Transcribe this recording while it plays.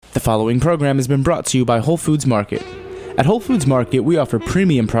The following program has been brought to you by Whole Foods Market. At Whole Foods Market, we offer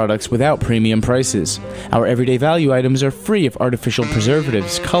premium products without premium prices. Our everyday value items are free of artificial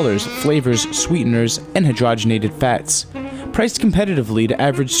preservatives, colors, flavors, sweeteners, and hydrogenated fats. Priced competitively to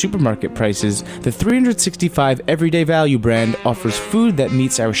average supermarket prices, the 365 Everyday Value brand offers food that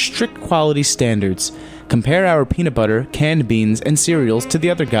meets our strict quality standards. Compare our peanut butter, canned beans, and cereals to the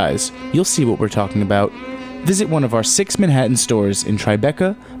other guys. You'll see what we're talking about. Visit one of our 6 Manhattan stores in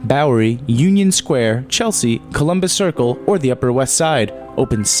Tribeca, Bowery, Union Square, Chelsea, Columbus Circle, or the Upper West Side.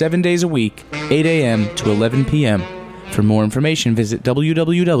 Open 7 days a week, 8 a.m. to 11 p.m. For more information, visit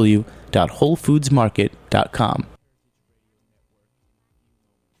www.wholefoodsmarket.com.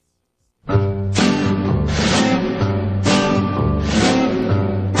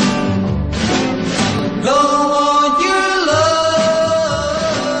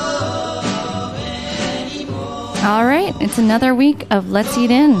 All right, it's another week of Let's Eat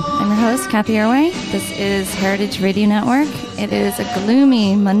In. I'm your host, Kathy Arway. This is Heritage Radio Network. It is a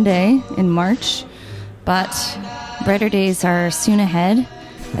gloomy Monday in March, but brighter days are soon ahead,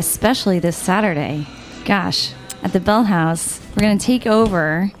 especially this Saturday. Gosh, at the Bell House, we're going to take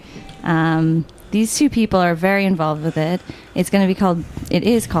over. These two people are very involved with it. It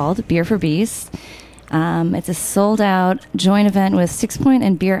is called Beer for Beasts. It's a sold-out joint event with Six Point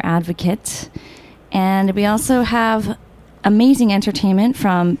and Beer Advocate. And we also have amazing entertainment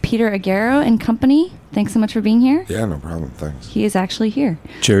from Peter Aguero and company. Thanks so much for being here. Yeah, no problem. Thanks. He is actually here.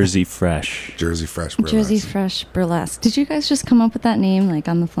 Jersey Fresh. Jersey Fresh Burlesque. Jersey Fresh Burlesque. Did you guys just come up with that name, like,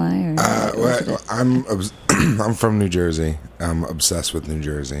 on the fly? Or I'm from New Jersey. I'm obsessed with New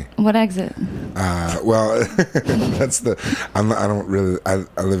Jersey. What exit? Well, that's the.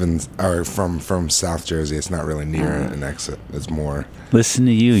 I live from South Jersey. It's not really near an exit. It's more. Listen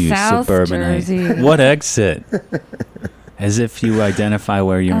to you South suburbanite. Jersey. What exit? As if you identify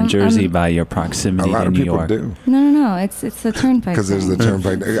where you're in Jersey by your proximity A lot to of New people York. do. No. It's the turnpike. Because there's the thing.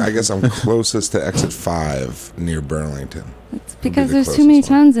 turnpike. I guess I'm closest to exit 5 near Burlington. It's because the there's too many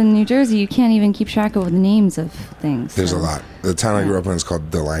closest one. towns in New Jersey. You can't even keep track of the names of things. There's so. a lot. The town I grew up in is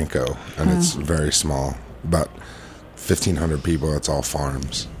called Delanco, and it's very small. About 1,500 people. It's all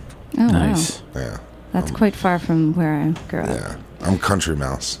farms. Oh, Nice. Wow. Yeah. That's quite far from where I grew up. Yeah. I'm country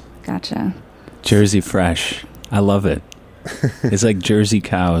mouse. Gotcha. Jersey Fresh. I love it. It's like Jersey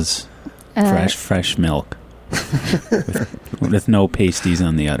cows. Fresh milk. with no pasties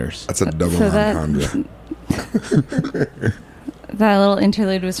on the udders. That's a double So entendre. That little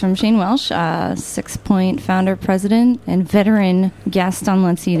interlude was from Shane Welsh, 6 Point founder, president, and veteran guest on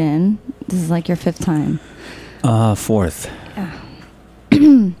Let's Eat In. This is like your 5th time. 4th.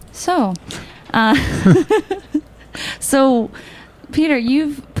 So, Peter,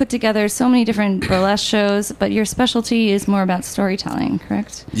 you've put together so many different burlesque shows, but your specialty is more about storytelling,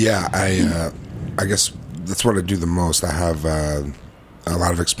 correct? Yeah, I guess that's what I do the most. I have a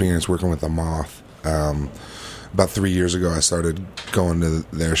lot of experience working with the Moth. About 3 years ago, I started going to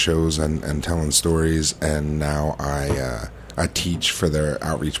their shows and telling stories, and now I teach for their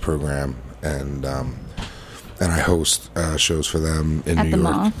outreach program, and I host shows for them in At New the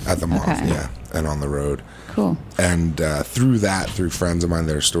York. Moth? At the Moth, Okay. yeah, and on the road. Cool. And through friends of mine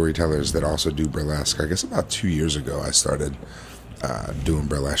that are storytellers that also do burlesque, I guess about 2 years ago, I started doing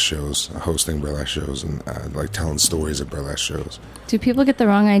burlesque shows, hosting burlesque shows, and like telling stories at burlesque shows. Do people get the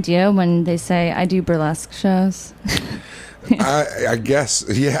wrong idea when they say, I do burlesque shows? I guess,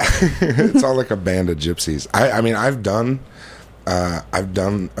 yeah. It's all like a band of gypsies. I mean, I've done a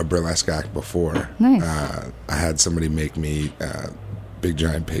burlesque act before. Nice. I had somebody make me big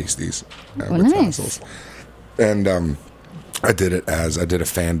giant pasties with nice. tassels. And I did a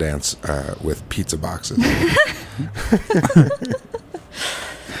fan dance with pizza boxes.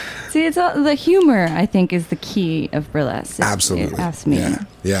 See, it's all, the humor, I think, is the key of burlesque. If Absolutely. you ask me.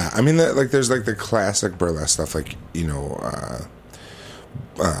 Yeah. I mean, there's like the classic burlesque stuff, like,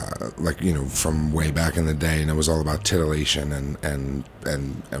 from way back in the day, and it was all about titillation and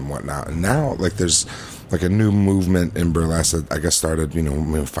whatnot. And now, like, there's like a new movement in burlesque that I guess started,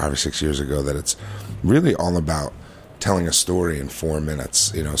 maybe 5 or 6 years ago, that it's really all about telling a story in 4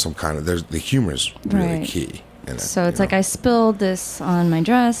 minutes. Some kind of the humor's really Right. key in it. So it's like I spilled this on my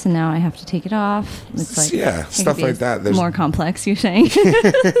dress and now I have to take it off. It's like Yeah, it could stuff be like that. There's more complex, you're saying?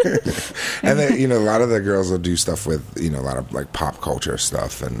 And then, a lot of the girls will do stuff with, a lot of like pop culture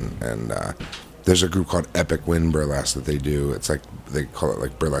stuff, and there's a group called Epic Wind Burlesque that they do. It's like they call it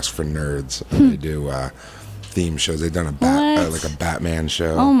like burlesque for nerds. They do theme shows. They've done a Batman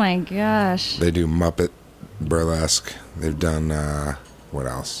show. Oh my gosh! They do Muppet Burlesque. They've done what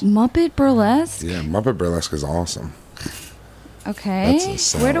else? Muppet Burlesque? Yeah, Muppet Burlesque is awesome. Okay. That's a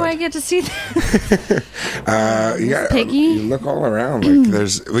salad. Where do I get to see that? Yeah, Piggy? you look all around. Like there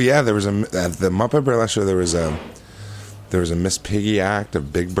was at the Muppet Burlesque show. There was a Miss Piggy act, a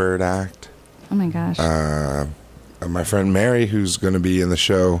Big Bird act. Oh my gosh. My friend Mary, who's going to be in the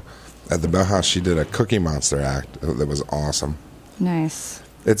show at the Bell House, she did a Cookie Monster act that was awesome. Nice.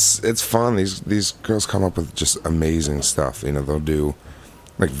 It's fun. These girls come up with just amazing stuff. You know, they'll do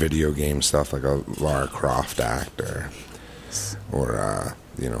like video game stuff, like a Lara Croft act, or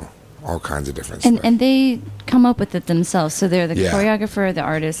you know, all kinds of different stuff. And they come up with it themselves. So they're the Yeah. choreographer, the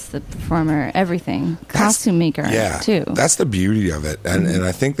artist, the performer, everything. Costume maker, too. That's the beauty of it. And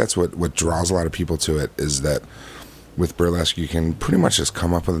I think that's what draws a lot of people to it, is that with burlesque, you can pretty much just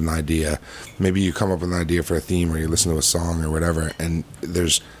come up with an idea. Maybe you come up with an idea for a theme, or you listen to a song or whatever, and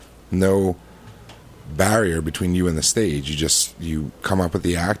there's no barrier between you and the stage. You come up with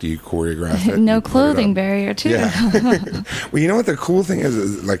the act, you choreograph it. No you put it clothing up. barrier, too. Yeah. Well, you know what the cool thing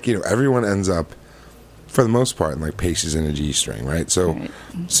is, like, you know, everyone ends up, for the most part, in like Paces and a G string, right? So, Right.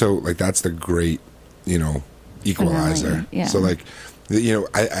 so like that's the great, you know, equalizer. Finale, yeah. So like, you know,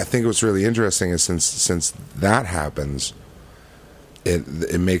 I think what's really interesting is since that happens,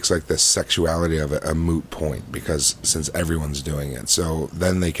 it makes like the sexuality of it a moot point, because since everyone's doing it, so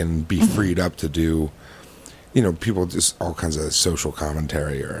then they can be freed up to do, you know, people just all kinds of social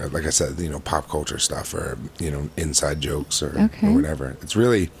commentary, or like I said, you know, pop culture stuff, or, you know, inside jokes, or whatever. It's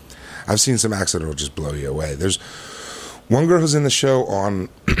really, I've seen some acts that will just blow you away. There's one girl who's in the show on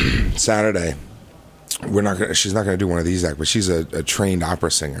Saturday. She's not gonna do one of these acts, but she's a trained opera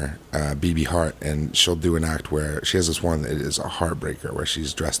singer, BB Hart, and she'll do an act where she has this one that is a heartbreaker, where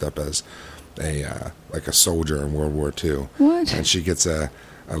she's dressed up as like a soldier in World War II. What? And she gets a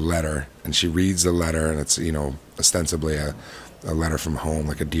letter, and she reads the letter, and it's, you know, ostensibly a letter from home,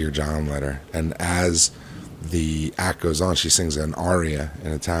 like a Dear John letter. And as the act goes on, she sings an aria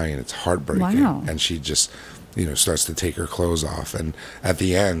in Italian. It's heartbreaking. Wow. And she just, you know, starts to take her clothes off, and at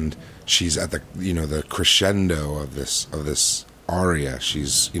the end, she's at the, you know, the crescendo of this aria.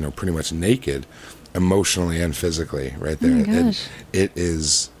 She's, you know, pretty much naked, emotionally and physically, right there. Oh my gosh. It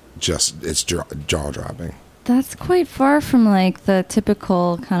is just, it's jaw dropping. That's quite far from like the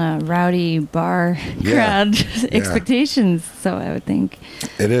typical kind of rowdy bar crowd expectations. So I would think.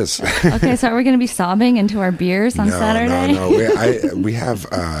 It is. Okay, so are we going to be sobbing into our beers on Saturday? No. We have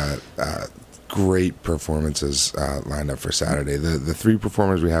great performances lined up for Saturday. The three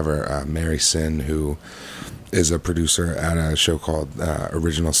performers we have are Mary Sin, who is a producer at a show called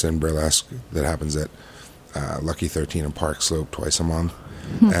Original Sin Burlesque that happens at Lucky 13 in Park Slope twice a month.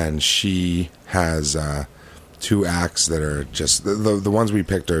 And she has two acts that are just, the ones we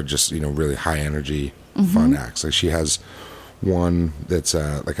picked are just, you know, really high energy, fun acts. Like she has one that's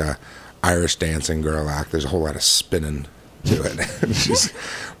like a Irish dancing girl act. There's a whole lot of spinning to it. And she's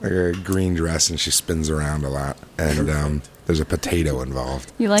like a green dress, and she spins around a lot. And there's a potato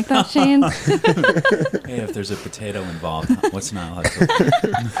involved. You like that, Shane? Hey, if there's a potato involved, what's not allowed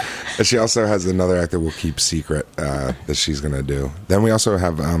to? And she also has another act that we'll keep secret that she's going to do. Then we also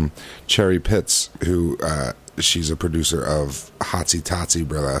have Cherry Pitts, who she's a producer of Hotsy Totsy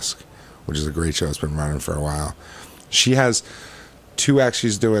Burlesque, which is a great show. It's been running for a while. She has two acts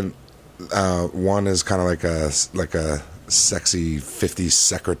she's doing. One is kind of like a sexy 50s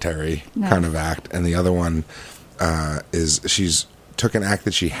secretary kind of act, and the other one is she's took an act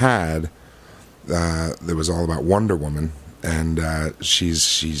that she had that was all about Wonder Woman, and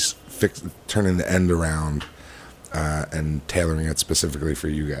she's turning the end around and tailoring it specifically for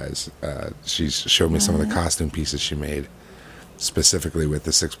you guys. She's showed me some of the costume pieces she made specifically with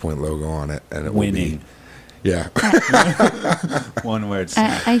the 6-point logo on it, and it Winning. will be, yeah. One word.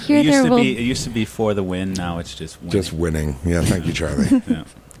 I hear It used to be for the win. Now it's just winning. Just winning. Yeah, thank you, Charlie. Yeah.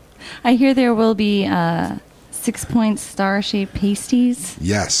 I hear there will be 6-point star-shaped pasties.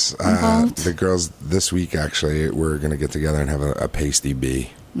 Yes, involved? the girls this week actually we're going to get together and have a pasty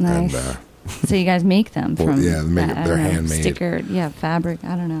bee. Nice. And, So you guys make them Well, from yeah, make it- I they're don't know, handmade. sticker, fabric.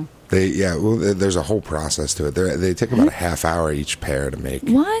 I don't know. there's a whole process to it. They take about a half hour each pair to make.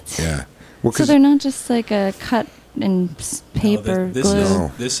 What? Yeah. Well, So 'cause- they're not just like a cut and paper No, this glue.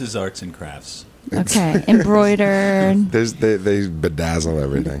 No. This is arts and crafts. Okay, embroidered. they bedazzle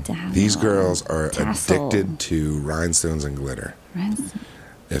everything. Bedazzle. These girls are Tassel. addicted to rhinestones and glitter. Right.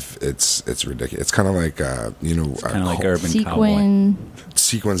 If it's ridiculous. It's kind of like Kind of like urban cowboy. Sequin,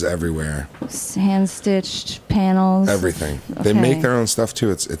 sequins everywhere, hand stitched panels. everything. Okay. They make their own stuff too.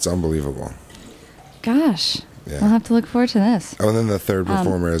 It's unbelievable. Gosh, Yeah. we'll have to look forward to this. Oh, and then the third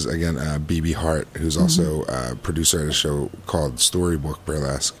performer is, again, BB Hart, who's also a producer at a show called Storybook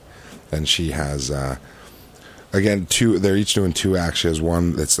Burlesque. And she has Again, they're each doing 2 acts. She has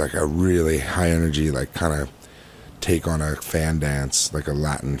one that's like a really high energy, like kind of take on a fan dance, like a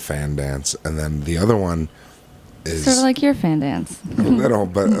Latin fan dance, and then the other one is sort of like your fan dance. a little,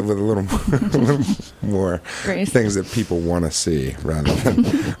 but with a little more Grace. things that people want to see rather than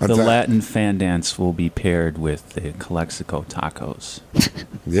The Latin fan dance will be paired with the Calexico tacos.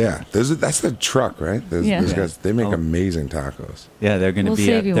 Yeah, that's the truck, right? Those guys, they make amazing tacos. Yeah, they're going to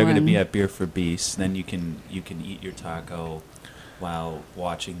We'll be at Beer for Beast. Then you can eat your taco while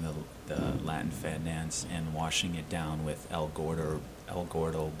watching the Latin fan dance and washing it down with El Gordo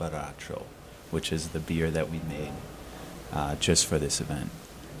Borracho, which is the beer that we made just for this event.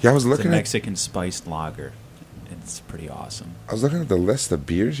 Yeah, I was It's looking a at Mexican spiced lager. It's pretty awesome. I was looking at the list of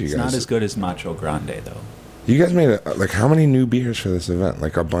beers you It's guys. not as good as Macho Grande though. You guys made like how many new beers for this event?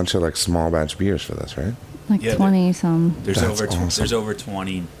 Like a bunch of like small batch beers for this, right? Like Yeah, 20 some. There's That's there's awesome. over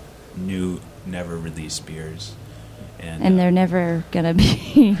 20 new, never released beers, And they're never going to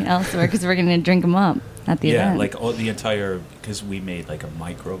be elsewhere because we're going to drink them up at the event. like the entire, because we made like a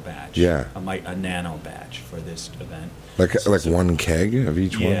micro batch, Yeah. a nano batch for this event. Like So- one keg of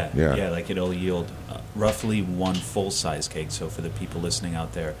each Yeah, one. yeah, like it'll yield roughly one full size keg. So for the people listening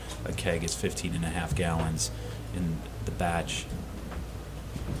out there, a keg is 15.5 gallons. In the batch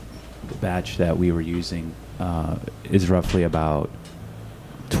that we were using is roughly about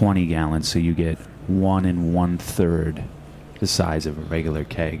 20 gallons. So you get 1 1/3 the size of a regular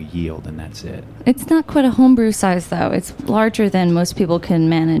keg yield, and that's it. It's not quite a homebrew size, though. It's larger than most people can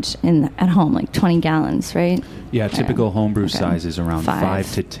manage at home, like 20 gallons, right? Yeah, typical homebrew Okay. size is around 5.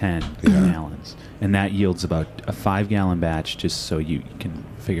 5 to 10 Yeah. gallons. And that yields about a 5-gallon batch, just so you can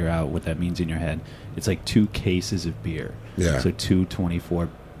figure out what that means in your head. It's like 2 cases of beer. Yeah. So 2 24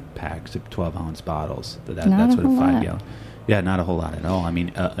 packs of 12-ounce bottles. That's Not what a a whole lot. 5-gallon. Yeah, not a whole lot at all. I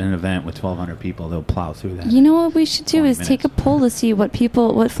mean, an event with 1,200 people, they'll plow through that. You know what we should do 20 is take a minutes. poll to see what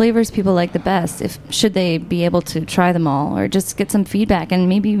flavors people like the best. Should they be able to try them all, or just get some feedback, and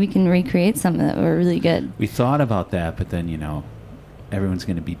maybe we can recreate some that were really good. We thought about that, but then, everyone's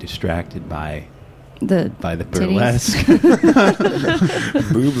going to be distracted by the Titties. burlesque.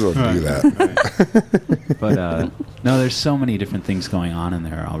 Boobs will do that. But no, there's so many different things going on in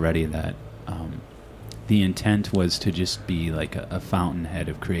there already that the intent was to just be like a fountainhead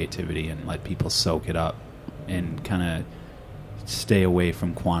of creativity and let people soak it up and kind of stay away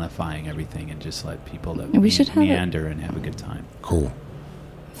from quantifying everything and just let people We should have meander and have a good time. Cool.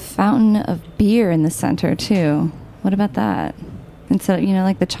 Fountain of beer in the center too. What about that? Instead of,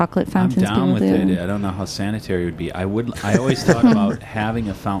 like the chocolate I'm fountains down with people do. it. I don't know how sanitary it would be. I always thought about having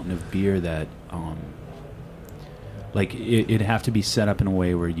a fountain of beer that like it'd have to be set up in a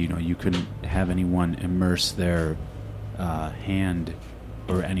way where you couldn't have anyone immerse their hand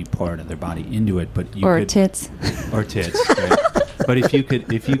or any part of their body into it, but you Or could, tits. or tits. Right? But if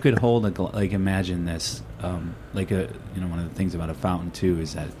you could hold imagine this, one of the things about a fountain too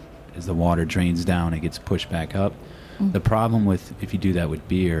is that as the water drains down, it gets pushed back up. The problem with if you do that with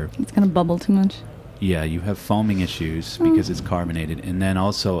beer, It's going to bubble too much. yeah, you have foaming issues because it's carbonated, and then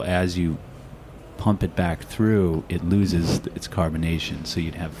also as you pump it back through, it loses its carbonation, so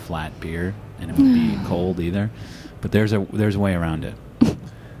you'd have flat beer, and it wouldn't be cold either. But there's a way around it.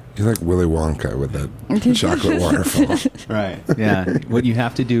 You're like Willy Wonka with that chocolate waterfall. Right. Yeah. What you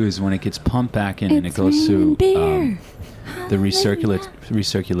have to do is when it gets pumped back in and it It's goes through raining beer. the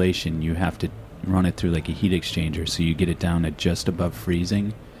recirculation, you have to run it through like a heat exchanger, so you get it down at just above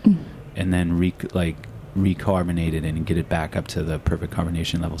freezing, and then recarbonate it and get it back up to the perfect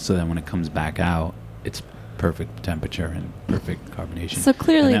carbonation level. So then when it comes back out, it's perfect temperature and perfect carbonation. So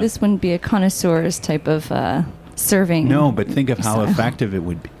clearly, And that- this wouldn't be a connoisseur's type of serving. No, but think of how style. effective it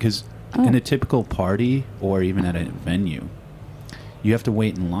would be. Because in a typical party or even at a venue, you have to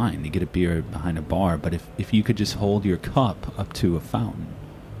wait in line to get a beer behind a bar. But if you could just hold your cup up to a fountain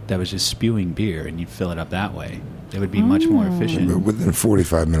that was just spewing beer and you fill it up that way, it would be much more But efficient. within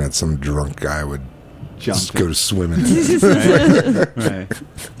 45 minutes, some drunk guy would just go to swimming. Right? Right.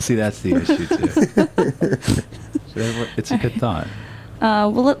 See, that's the issue, too. So it's a good thought.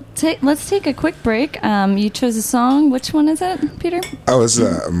 Well, let's take a quick break. You chose a song. Which one is it, Peter? Oh, it's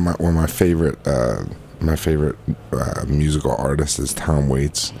one of my favorite. My favorite musical artist is Tom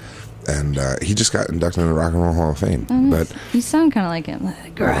Waits, and he just got inducted into the Rock and Roll Hall of Fame. Oh, nice. But You sound kind of like him.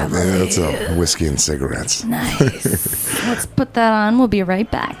 Gravelly. it's a whiskey and cigarettes. Nice. Let's put that on. We'll be right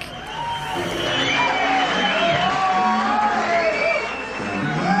back.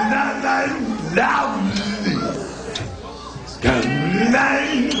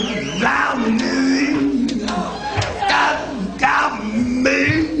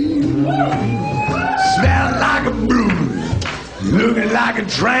 Smell like like a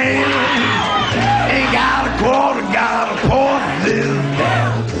train. Ain't got a quarter, got a port this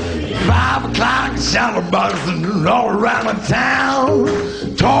down. 5 o'clock, shadowboxing all around the town.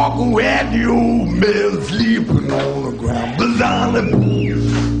 Talking with the old man sleeping on the ground. Bizarrely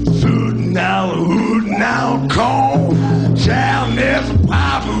shooting out the hood now, call. Child next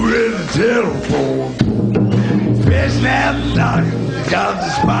piper with the telephone. Fishnet lions got the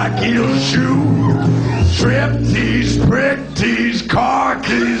spike heel shoe. Strip tees, prick tees, car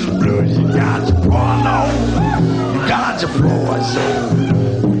keys, blue. You got your porno, you got your floor soul.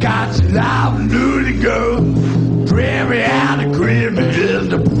 Got your live nudie girl, Prairie out of creamy is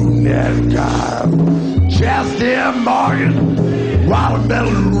the brunette guy. Chester Morgan,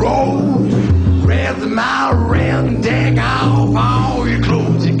 watermelon roll, raise the mile rent, take off all your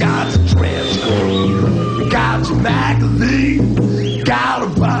clothes. You got your trench coat, you got your magazine, got a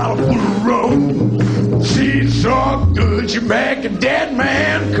bottle full of rum. She's so good, you make a dead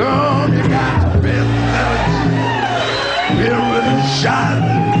man come. You got your best mirror and shot.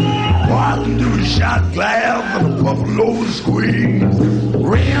 Walking through the shot glass and a buffalo squeeze.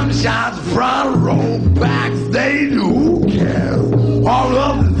 Rim shots front row, backstage, who cares? All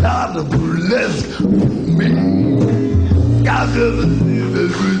of the time the burlesque me.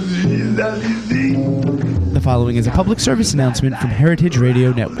 The following is a public service announcement from Heritage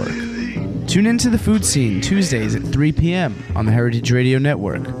Radio Network. Tune into the food scene Tuesdays at 3 p.m. on the Heritage Radio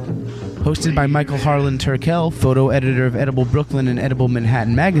Network. Hosted by Michael Harlan Turkel, photo editor of Edible Brooklyn and Edible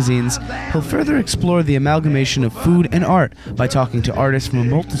Manhattan magazines, he'll further explore the amalgamation of food and art by talking to artists from a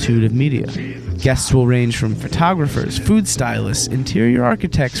multitude of media. Guests will range from photographers, food stylists, interior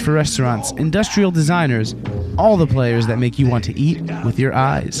architects for restaurants, industrial designers, all the players that make you want to eat with your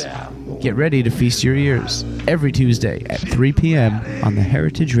eyes. Get ready to feast your ears every Tuesday at 3 p.m. on the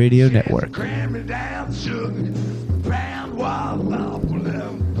Heritage Radio Network.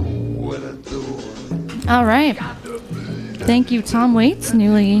 All right. Thank you, Tom Waits,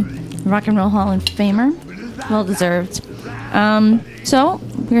 newly Rock and Roll Hall of Famer. Well deserved. So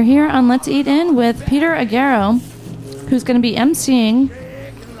we're here on Let's Eat In with Peter Aguero, who's going to be emceeing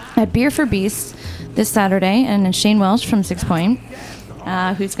at Beer for Beasts this Saturday, and Shane Welsh from 6 Point,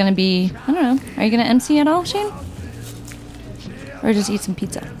 who's going to be, I don't know, are you going to MC at all, Shane? Or just eat some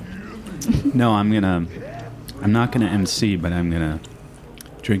pizza? No, I'm not gonna MC, but I'm gonna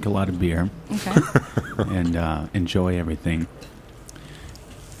drink a lot of beer. Okay. And enjoy everything.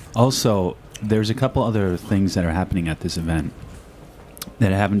 Also, there's a couple other things that are happening at this event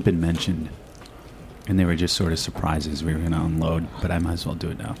that haven't been mentioned, and they were just sort of surprises we were going to unload, but I might as well do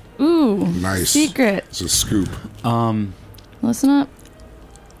it now. Ooh, Nice. secret. It's a scoop. Listen up.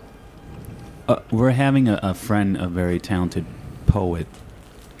 We're having a friend, a very talented poet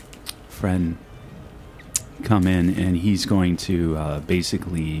friend, come in, and he's going to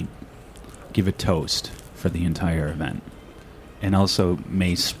basically give a toast for the entire event, and also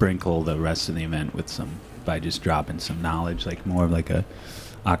may sprinkle the rest of the event with some, by just dropping some knowledge, like more of like a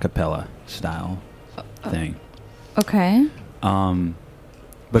cappella style thing. Okay.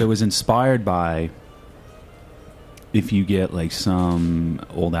 But it was inspired by, if you get like some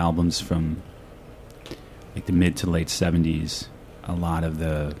old albums from like the mid to late 70s, a lot of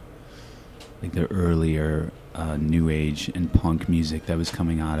the like the earlier new age and punk music that was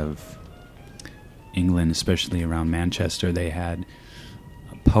coming out of England, especially around Manchester, they had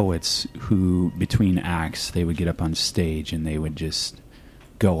poets who, between acts, they would get up on stage and they would just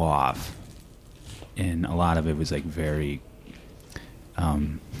go off. And a lot of it was like very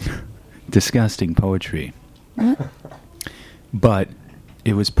disgusting poetry. But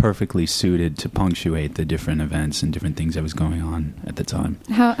it was perfectly suited to punctuate the different events and different things that was going on at the time.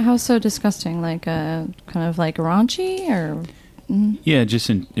 How so disgusting? Like kind of like raunchy, or? Yeah, just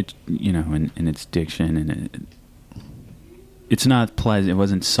in it, in its diction, and it's not pleasant. It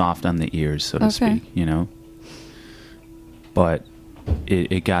wasn't soft on the ears, so to speak. But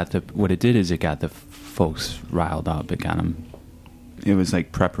it got what it did is it got the folks riled up. It got them. It was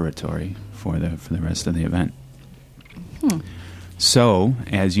like preparatory for the rest of the event. So,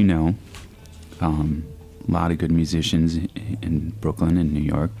 as you know, a lot of good musicians in Brooklyn and New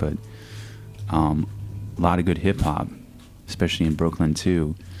York, but a lot of good hip-hop, especially in Brooklyn,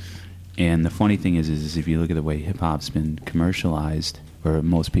 too. And the funny thing is if you look at the way hip-hop's been commercialized, or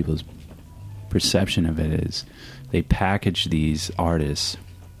most people's perception of it is, they package these artists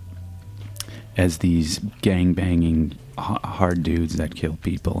as these gang-banging hard dudes that kill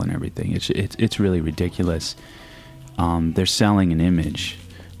people and everything. It's really ridiculous. They're selling an image,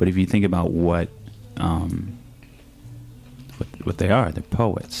 but if you think about what they are, they're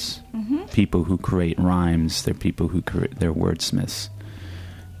poets, people who create rhymes. They're people who they're wordsmiths,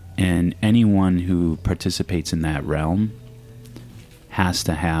 And anyone who participates in that realm has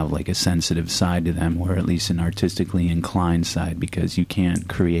to have like a sensitive side to them, or at least an artistically inclined side, because you can't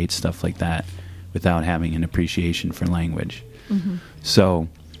create stuff like that without having an appreciation for language. Mm-hmm. So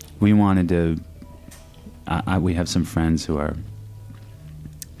we wanted to. We have some friends who are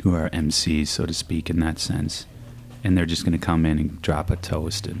MCs, so to speak, in that sense, and they're just going to come in and drop a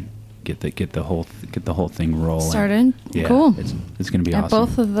toast and get the whole thing rolling. Started. Yeah, cool. It's going to be At awesome.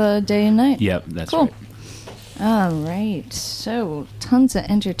 both of the day and night. Yep, that's cool. right. All right. So tons of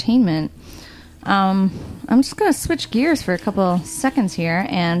entertainment. I'm just going to switch gears for a couple seconds here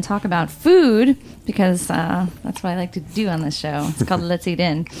and talk about food, because that's what I like to do on this show. It's called Let's Eat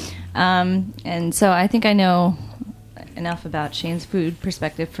In. And so I think I know enough about Shane's food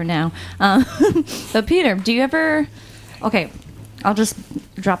perspective for now. So Peter, do you ever... Okay, I'll just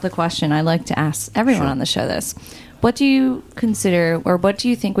drop the question. I like to ask everyone on the show this. What do you consider, or what do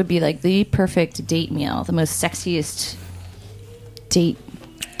you think would be like the perfect date meal, the most sexiest date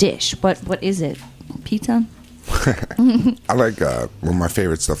dish? What is it? Pizza? I like my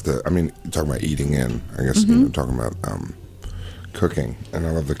favorite stuff. You're talking about eating in. I guess Mm-hmm. talking about cooking, and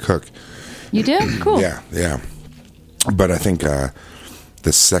I love to cook. You do? Cool. Yeah. But I think the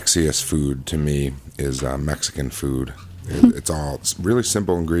sexiest food to me is Mexican food. It's really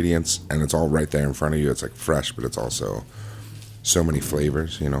simple ingredients, and it's all right there in front of you. It's like fresh, but it's also so many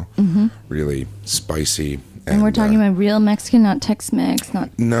flavors, Mm-hmm. really spicy. And we're talking about real Mexican, not Tex-Mex,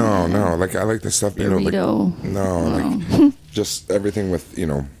 not... No. Like, I like the stuff, burrito. like just everything with,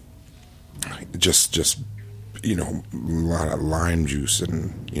 just a lot of lime juice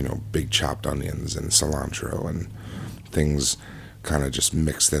and, big chopped onions and cilantro and things kind of just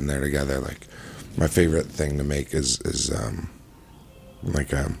mixed in there together. Like, my favorite thing to make is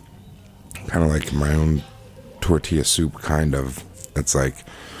like a kind of like my own tortilla soup, kind of. It's like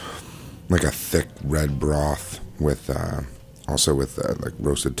a thick red broth with also with like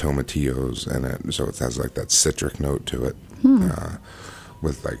roasted tomatillos in it, so it has like that citric note to it,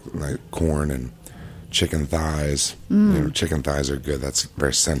 with like corn and chicken thighs. Chicken thighs are good. That's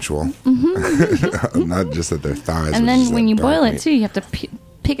very sensual. Mm-hmm. Not just that they're thighs. And then when you boil it meat. too, you have to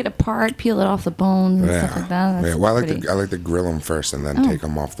pick it apart, peel it off the bones and stuff like that. That's Well, pretty... I like to grill them first, and then take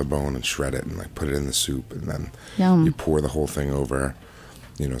them off the bone and shred it and like put it in the soup, and then Yum. you pour the whole thing over,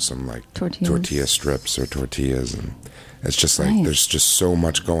 some like tortilla strips or tortillas, and it's just like there's just so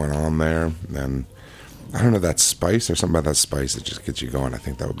much going on there. And I don't know, that spice or something about that spice that just gets you going. I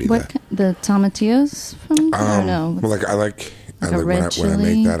think that would be the tomatillos from? I don't know. Well, I like when I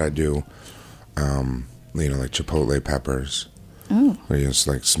make that, I do like chipotle peppers. Oh. Or just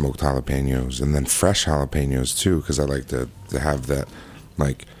like smoked jalapenos, and then fresh jalapenos too, because I like to have that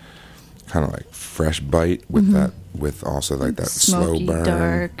like kind of like fresh bite with that, with also like that Smoky, slow burn.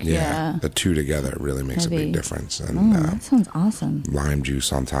 dark, yeah. The two together really makes Heavy. a big difference. And That sounds awesome. lime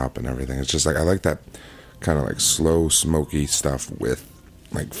juice on top and everything. It's just like I like that kind of like slow smoky stuff with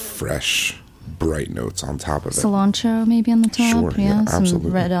like fresh bright notes on top of it. Cilantro maybe on the top. Sure, yeah, some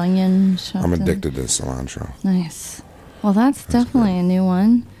absolutely. red onion. chopped I'm in. addicted to cilantro. Nice. Well, that's definitely a new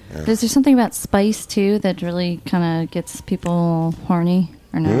one. Yeah. Is there something about spice too that really kind of gets people horny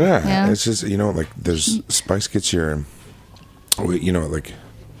or not? Yeah, it's just like there's spice gets your, like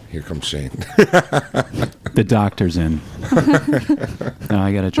here comes Shane. The doctor's in. No,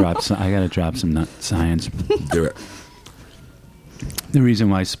 I gotta drop some nut science. Do it. The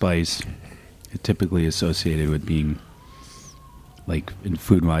reason why spice is typically associated with being, like in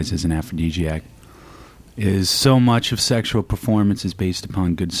food-wise, as an aphrodisiac, is so much of sexual performance is based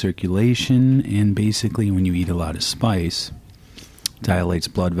upon good circulation, and basically when you eat a lot of spice, dilates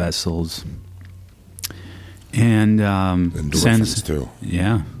blood vessels, and Endorphins too.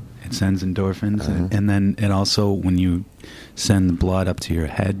 Yeah, it sends endorphins, and then it also, when you send the blood up to your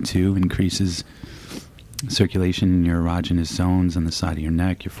head too, increases circulation in your erogenous zones on the side of your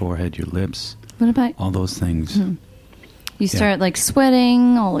neck, your forehead, your lips. What about all those things? Mm-hmm. You start like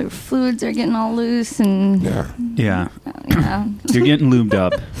sweating, all your fluids are getting all loose, and Yeah. yeah. You're getting lubed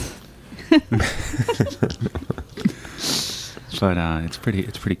up. But it's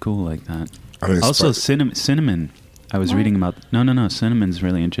pretty cool like that. I mean, Also, cinnamon. I was reading about. No. Cinnamon's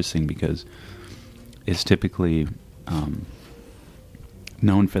really interesting because it's typically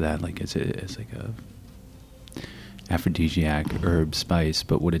known for that. Like it's like a aphrodisiac herb spice.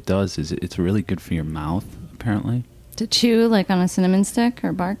 But what it does is it's really good for your mouth. Apparently, To chew like on a cinnamon stick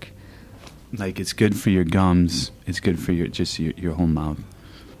or bark. like it's good for your gums. It's good for your whole mouth.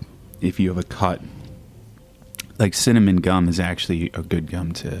 If you have a cut, like cinnamon gum is actually a good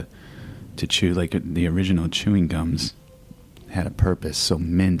gum to chew. Like the original chewing gums had a purpose. So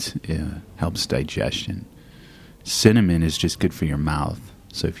mint helps digestion. Cinnamon is just good for your mouth.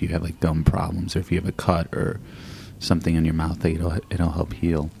 So if you have like gum problems, or if you have a cut or something in your mouth, it'll help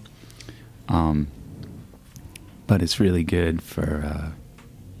heal. But it's really good for.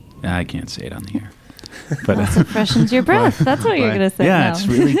 I can't say it on the air. But also freshens your breath. That's what you're gonna say. Yeah, now. it's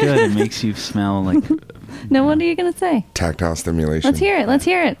really good. It makes you smell like. No, what are you gonna say? Tactile stimulation. Let's hear it. Let's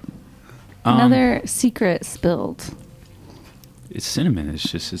hear it. Another secret spilled. It's cinnamon.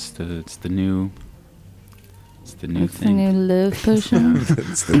 It's the new It's thing. the new love potion.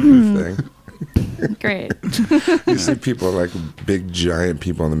 It's the new thing. Great. You see people like big giant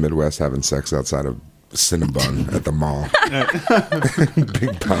people in the Midwest having sex outside of Cinnabon at the mall.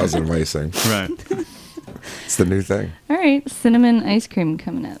 Big piles of icing. Right. It's the new thing. All right, cinnamon ice cream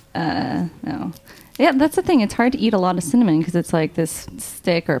coming up. No. Yeah, that's the thing. It's hard to eat a lot of cinnamon because it's like this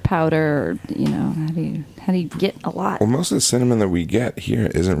stick or powder, or how do you get a lot? Well, most of the cinnamon that we get here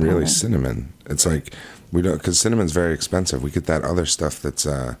isn't really Okay. cinnamon. It's like we don't, because cinnamon's very expensive. We get that other stuff that's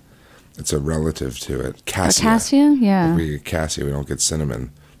it's a relative to it. Cassia. Cassia? Yeah. Like we get cassia. We don't get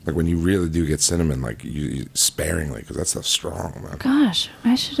cinnamon. Like when you really do get cinnamon, like you sparingly, because that stuff's strong, man. Gosh,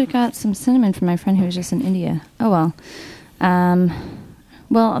 I should have got some cinnamon from my friend who was just in India. Oh well.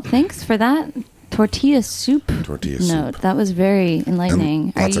 Well, thanks for that tortilla soup. Tortilla note. soup. That was very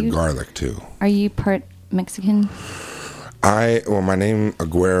enlightening. And lots of garlic too. Are you part Mexican? My name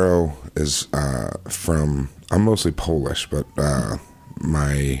Aguero is from. I'm mostly Polish, but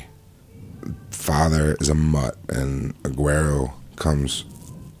my father is a mutt, and Aguero comes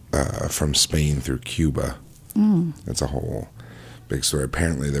from Spain through Cuba. That's a whole big story.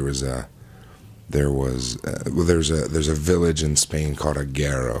 Apparently, there's a village in Spain called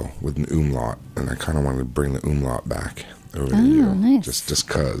Aguero with an umlaut, and I kind of wanted to bring the umlaut back over to you, nice. just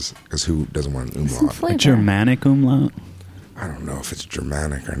because who doesn't want an Some umlaut? flavor. A Germanic umlaut. I don't know if it's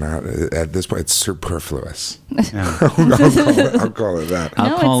Germanic or not. At this point, it's superfluous. Yeah. I'll call it that. No,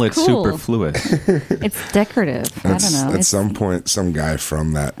 I'll call it it's cool. superfluous. It's decorative. I don't know. At some point, some guy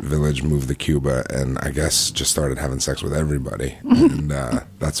from that village moved to Cuba, and I guess just started having sex with everybody, and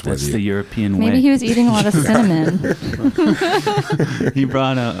that's where That's the European way. Maybe he was eating a lot of cinnamon. He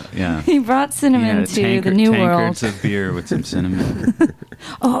brought He brought cinnamon to the New World. tankards of beer with some cinnamon.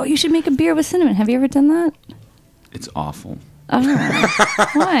 Oh, you should make a beer with cinnamon. Have you ever done that? It's awful. Oh,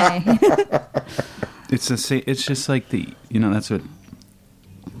 why? It's just like that's what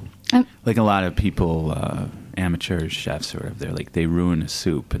like a lot of people, amateur chefs or whatever, they ruin a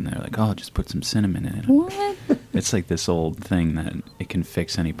soup and they're like, oh, just put some cinnamon in it. What? It's like this old thing that it can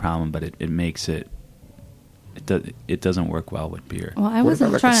fix any problem, but it makes it doesn't work well with beer. Well, I What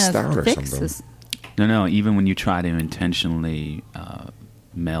wasn't about like a trying stout to or fix something? this. No, even when you try to intentionally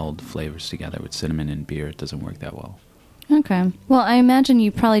meld flavors together with cinnamon and beer, it doesn't work that well. Okay. Well, I imagine you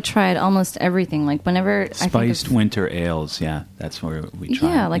probably tried almost everything. Like whenever Spiced I think of, winter ales, yeah, that's where we try.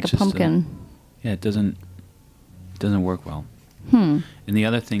 yeah, like It's a just, pumpkin. yeah, it doesn't work well. Hmm. And the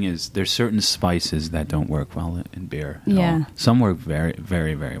other thing is, there's certain spices that don't work well in beer. At Yeah. all. Some work very,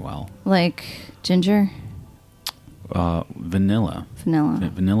 very, very well. Like ginger, Vanilla. vanilla.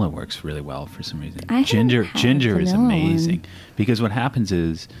 Vanilla works really well for some reason. I haven't Ginger had is vanilla amazing one. because what happens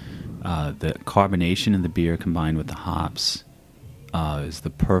is the carbonation in the beer combined with the hops is the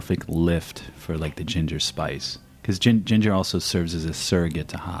perfect lift for like the ginger spice, because ginger also serves as a surrogate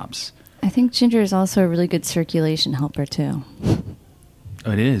to hops. I think ginger is also a really good circulation helper too.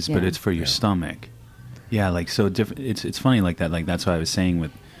 It is, but Yeah. it's for your stomach. Yeah, like so different. It's funny like that. Like that's what I was saying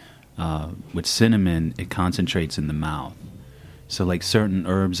with cinnamon, it concentrates in the mouth. So like certain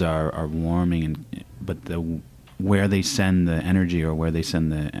herbs are warming, but where they send the energy or where they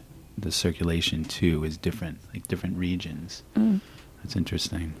send the circulation to is different, like different regions. That's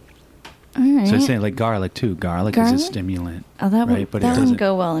interesting. All right. So I say like garlic too. Garlic is a stimulant. Oh, that right? would But it that doesn't- wouldn't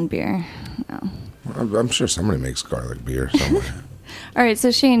go well in beer. No. I'm sure somebody makes garlic beer somewhere. All right,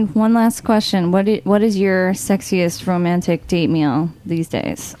 so Shane, one last question. What is your sexiest romantic date meal these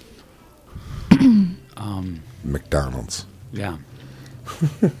days? McDonald's. Yeah.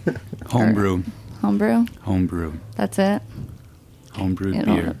 Homebrew. Homebrew? That's it? Homebrewed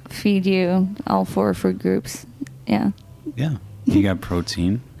It'll beer. feed you all 4 food groups. Yeah. Yeah. You got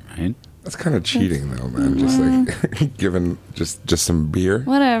protein, right? That's kind of cheating, though, man. Just like giving just some beer.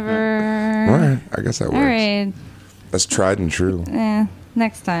 Whatever. All right, I guess that works. All right. That's tried and true.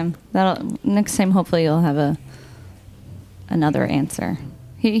 Next time. Next time, hopefully, you'll have another answer.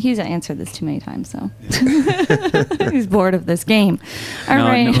 He's answered this too many times, so he's bored of this game. All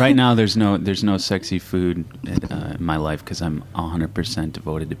right. No, right now there's no sexy food in my life because I'm 100%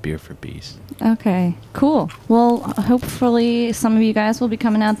 devoted to Beer for Bees. Okay, cool. Well, hopefully some of you guys will be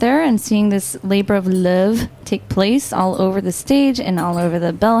coming out there and seeing this labor of love take place all over the stage and all over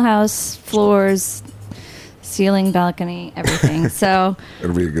the Bell House floors, ceiling, balcony, everything. So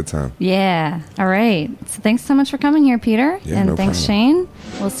It'll be a good time. yeah. All right. So thanks so much for coming here, Peter. Yeah, and no thanks, problem. Shane.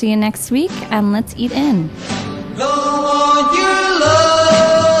 We'll see you next week, and let's eat in.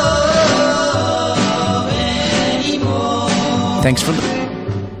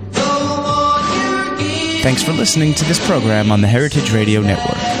 Thanks for listening to this program on the Heritage Radio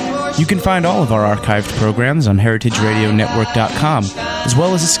Network. You can find all of our archived programs on heritageradionetwork.com, as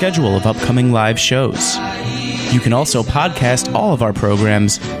well as a schedule of upcoming live shows. You can also podcast all of our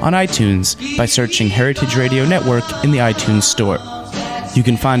programs on iTunes by searching Heritage Radio Network in the iTunes Store. You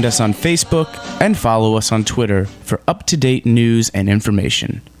can find us on Facebook and follow us on Twitter for up-to-date news and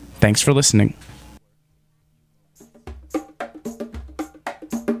information. Thanks for listening.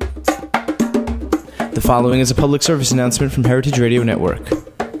 The following is a public service announcement from Heritage Radio Network.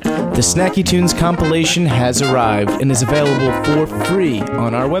 The Snacky Tunes compilation has arrived and is available for free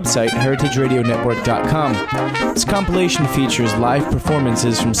on our website, heritageradionetwork.com. This compilation features live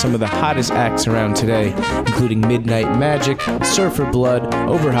performances from some of the hottest acts around today, including Midnight Magic, Surfer Blood,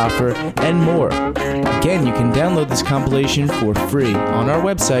 Oberhofer, and more. Again, you can download this compilation for free on our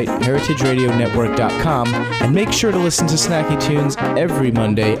website, heritageradionetwork.com, and make sure to listen to Snacky Tunes every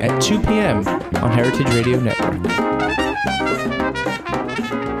Monday at 2 p.m. on Heritage Radio Network.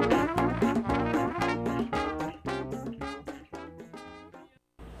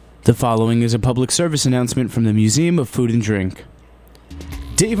 The following is a public service announcement from the Museum of Food and Drink.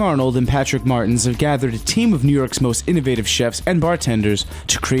 Dave Arnold and Patrick Martins have gathered a team of New York's most innovative chefs and bartenders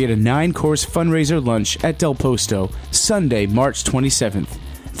to create a 9-course fundraiser lunch at Del Posto, Sunday, March 27th.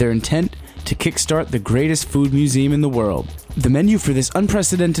 Their intent? To kickstart the greatest food museum in the world. The menu for this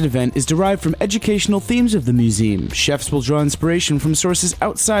unprecedented event is derived from educational themes of the museum. Chefs will draw inspiration from sources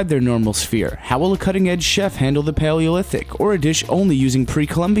outside their normal sphere. How will a cutting-edge chef handle the Paleolithic, or a dish only using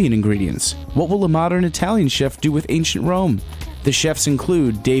pre-Columbian ingredients? What will a modern Italian chef do with ancient Rome? The chefs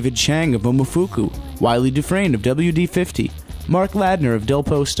include David Chang of Momofuku, Wiley Dufresne of WD-50, Mark Ladner of Del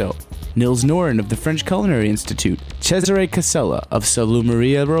Posto, Nils Noren of the French Culinary Institute, Cesare Casella of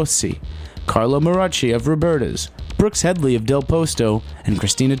Salumeria Rossi, Carlo Maracci of Roberta's, Brooks Headley of Del Posto, and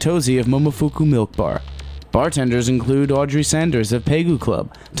Christina Tosi of Momofuku Milk Bar. Bartenders include Audrey Sanders of Pegu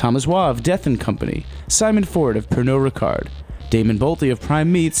Club, Thomas Waugh of Death & Company, Simon Ford of Pernod Ricard, Damon Bolte of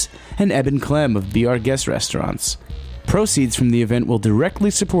Prime Meats, and Eben Clem of Be Our Guest Restaurants. Proceeds from the event will directly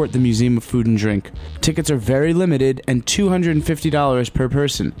support the Museum of Food and Drink. Tickets are very limited and $250 per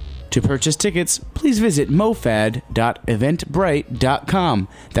person. To purchase tickets, please visit mofad.eventbrite.com.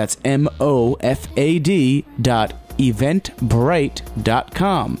 That's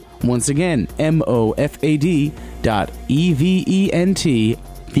mofad.eventbrite.com. Once again,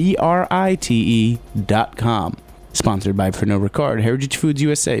 mofad.eventbrite.com. Sponsored by Pernod Ricard, Heritage Foods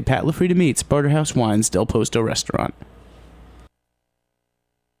USA, Pat LaFrida Meats, Barterhouse Wines, Del Posto Restaurant.